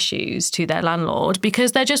these issues to their landlord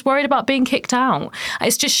because they're just worried about being kicked out.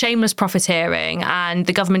 It's just shameless profiteering, and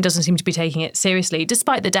the government doesn't seem to be taking it seriously,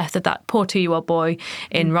 despite the death of that poor 2-year-old boy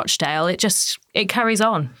in Rochdale. It carries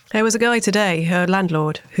on. There was a guy today, a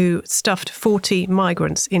landlord, who stuffed 40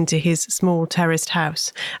 migrants into his small terraced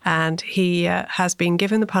house, and he has been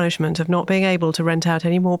given the punishment of not being able to rent out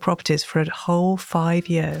any more properties for a whole 5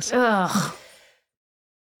 years. Ugh.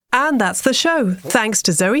 And that's the show. Thanks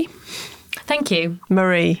to Zoe. Thank you.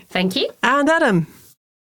 Marie. Thank you. And Adam.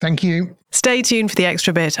 Thank you. Stay tuned for the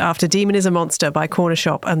extra bit after Demon is a Monster by Corner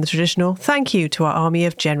Shop and the traditional thank you to our army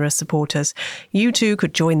of generous supporters. You too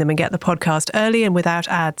could join them and get the podcast early and without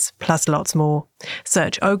ads, plus lots more.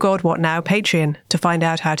 Search Oh God What Now Patreon to find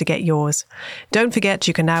out how to get yours. Don't forget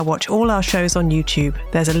you can now watch all our shows on YouTube.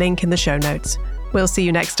 There's a link in the show notes. We'll see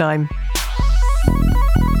you next time.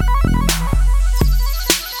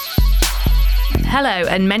 Hello,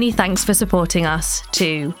 and many thanks for supporting us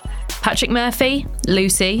to Patrick Murphy,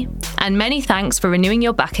 Lucy, and many thanks for renewing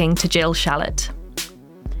your backing to Jill Shallett.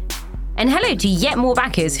 And hello to yet more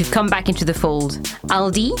backers who've come back into the fold.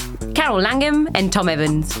 Aldi, Carol Langham and Tom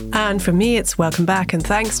Evans. And from me, it's welcome back and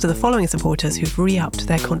thanks to the following supporters who've re-upped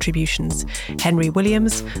their contributions. Henry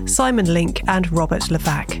Williams, Simon Link and Robert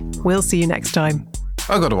Levac. We'll see you next time.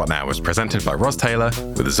 Oh God What Now was presented by Ros Taylor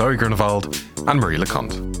with Zoe Grunewald and Marie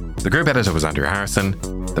Leconte. The group editor was Andrew Harrison,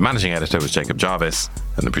 the managing editor was Jacob Jarvis,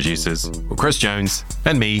 and the producers were Chris Jones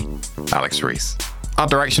and me, Alex Rees.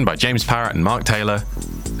 Art direction by James Parrott and Mark Taylor.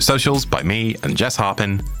 Socials by me and Jess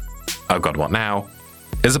Harpin. Oh God What Now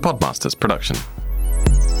is a Podmasters production.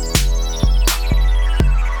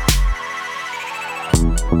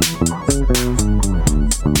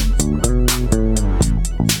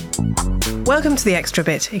 Welcome to the Extra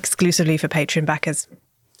Bit, exclusively for Patreon backers.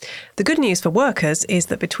 The good news for workers is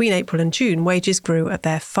that between April and June, wages grew at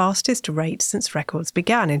their fastest rate since records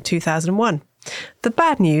began in 2001. The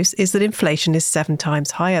bad news is that inflation is 7 times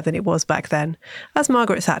higher than it was back then. As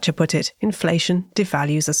Margaret Thatcher put it, inflation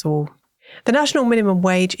devalues us all. The national minimum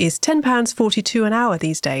wage is £10.42 an hour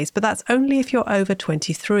these days, but that's only if you're over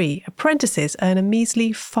 23. Apprentices earn a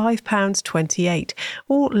measly £5.28,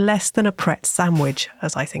 or less than a Pret sandwich,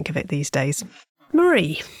 as I think of it these days.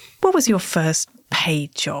 Marie, what was your first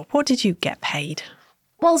paid job? What did you get paid?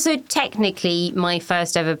 Well, so technically, my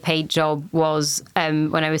first ever paid job was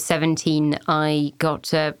when I was 17. I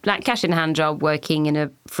got a cash in hand job working in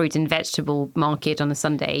a fruit and vegetable market on a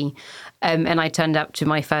Sunday. And I turned up to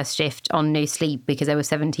my first shift on no sleep because I was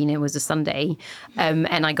 17. It was a Sunday.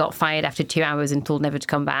 And I got fired after 2 hours and told never to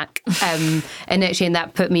come back. And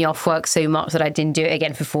that put me off work so much that I didn't do it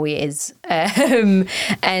again for 4 years.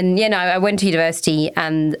 I went to university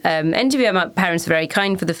and to be honest, my parents were very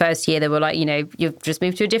kind for the first year. They were like, you've just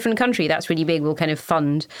moved to a different country. That's really big. We'll kind of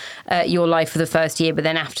fund your life for the first year. But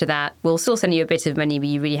then after that, we'll still send you a bit of money, but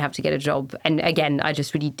you really have to get a job. And again, I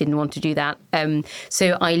just really didn't want to do that.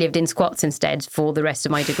 So I lived in squats instead for the rest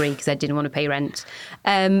of my degree because I didn't want to pay rent.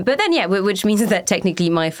 But then, which means that technically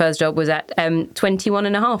my first job was at 21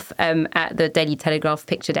 and a half at the Daily Telegraph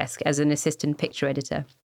picture desk as an assistant picture editor.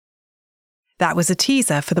 That was a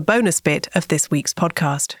teaser for the bonus bit of this week's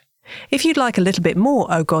podcast. If you'd like a little bit more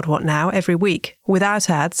Oh God What Now every week,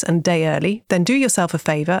 without ads and day early, then do yourself a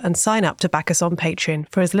favour and sign up to back us on Patreon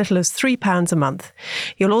for as little as £3 a month.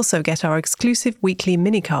 You'll also get our exclusive weekly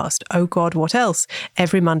minicast, Oh God What Else,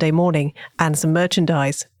 every Monday morning, and some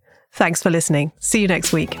merchandise. Thanks for listening. See you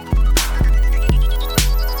next week.